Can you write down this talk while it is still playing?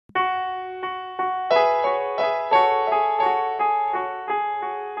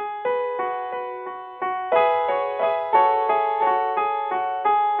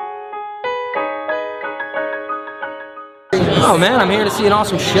Oh man, I'm here to see an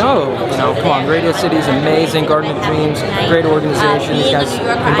awesome show. You know, come on, Radio City is amazing. Garden of Dreams, great organization. These guys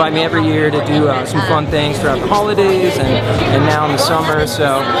invite me every year to do some fun things throughout the holidays and now in the summer. So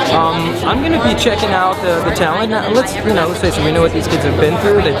I'm going to be checking out the talent. Now, let's face it, we know what these kids have been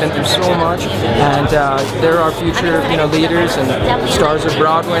through. They've been through so much, and they're our future leaders and stars of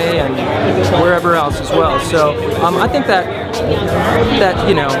Broadway and wherever else as well. So I think that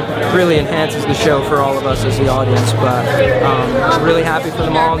really enhances the show for all of us as the audience. But I'm really happy for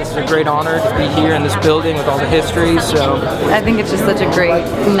them all. This is a great honor to be here in this building with all the history. So I think it's just such a great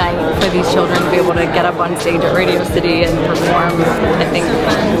night for these children to be able to get up on stage at Radio City and perform. I think,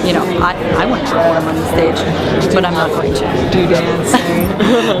 I want to perform on the stage, but I'm not going to. Do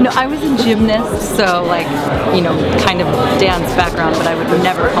dancing? No, I was a gymnast, so kind of dance background, but I would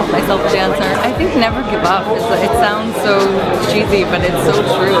never call myself a dancer. I think never give up. It sounds so cheesy, but it's so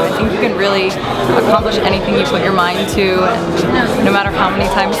true. I think you can really accomplish anything you put your mind to, and no matter how many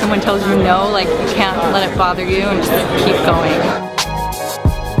times someone tells you no, you can't let it bother you and just keep going.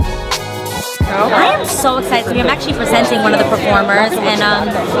 I am so excited to be. I'm actually presenting one of the performers, and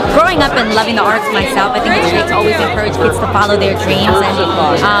growing up and loving the arts myself, I think it's great to always encourage kids to follow their dreams,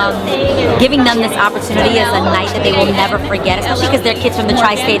 and giving them this opportunity is a night that they will never forget, especially because they're kids from the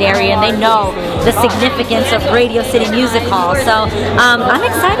tri-state area and they know the significance of Radio City Music Hall. So I'm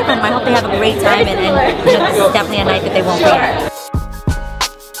excited for them. I hope they have a great time, and this is definitely a night that they won't forget.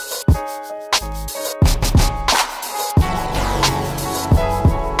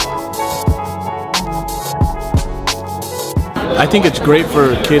 I think it's great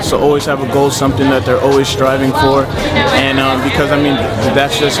for kids to always have a goal, something that they're always striving for, and because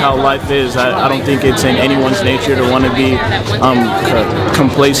that's just how life is. I don't think it's in anyone's nature to want to be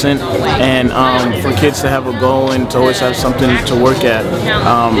complacent, and for kids to have a goal and to always have something to work at,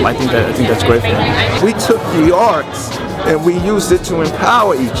 I think that's great for them. We took the arts and we used it to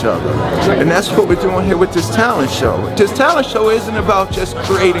empower each other. And that's what we're doing here with this talent show. This talent show isn't about just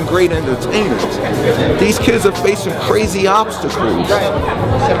creating great entertainers. These kids are facing crazy obstacles.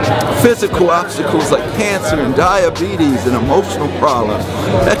 Physical obstacles like cancer and diabetes and emotional problems,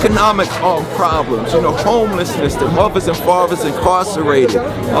 economic problems, homelessness, the mothers and fathers incarcerated,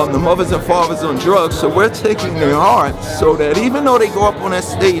 the mothers and fathers on drugs. So we're taking the arts so that even though they go up on that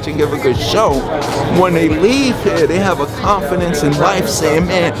stage and give a good show, when they leave here, they have a confidence in life, saying,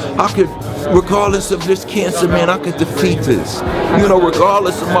 man, I could, regardless of this cancer, man, I could defeat this.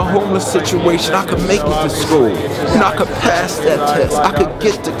 Regardless of my homeless situation, I could make it to school. I could pass that test. I could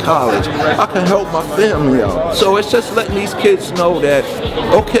get to college. I could help my family out. So it's just letting these kids know that,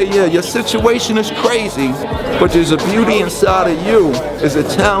 okay, yeah, your situation is crazy, but there's a beauty inside of you, there's a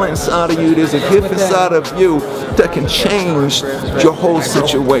talent inside of you, there's a gift inside of you that can change your whole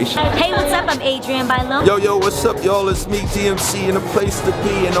situation. Hey, what's up? I'm Adrienne Bailon. Yo, what's up, y'all? It's me, DMC, and a place to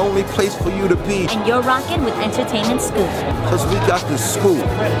be, and only place for you to be. And you're rocking with Entertainment Scoop. Because we got the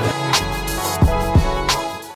scoop.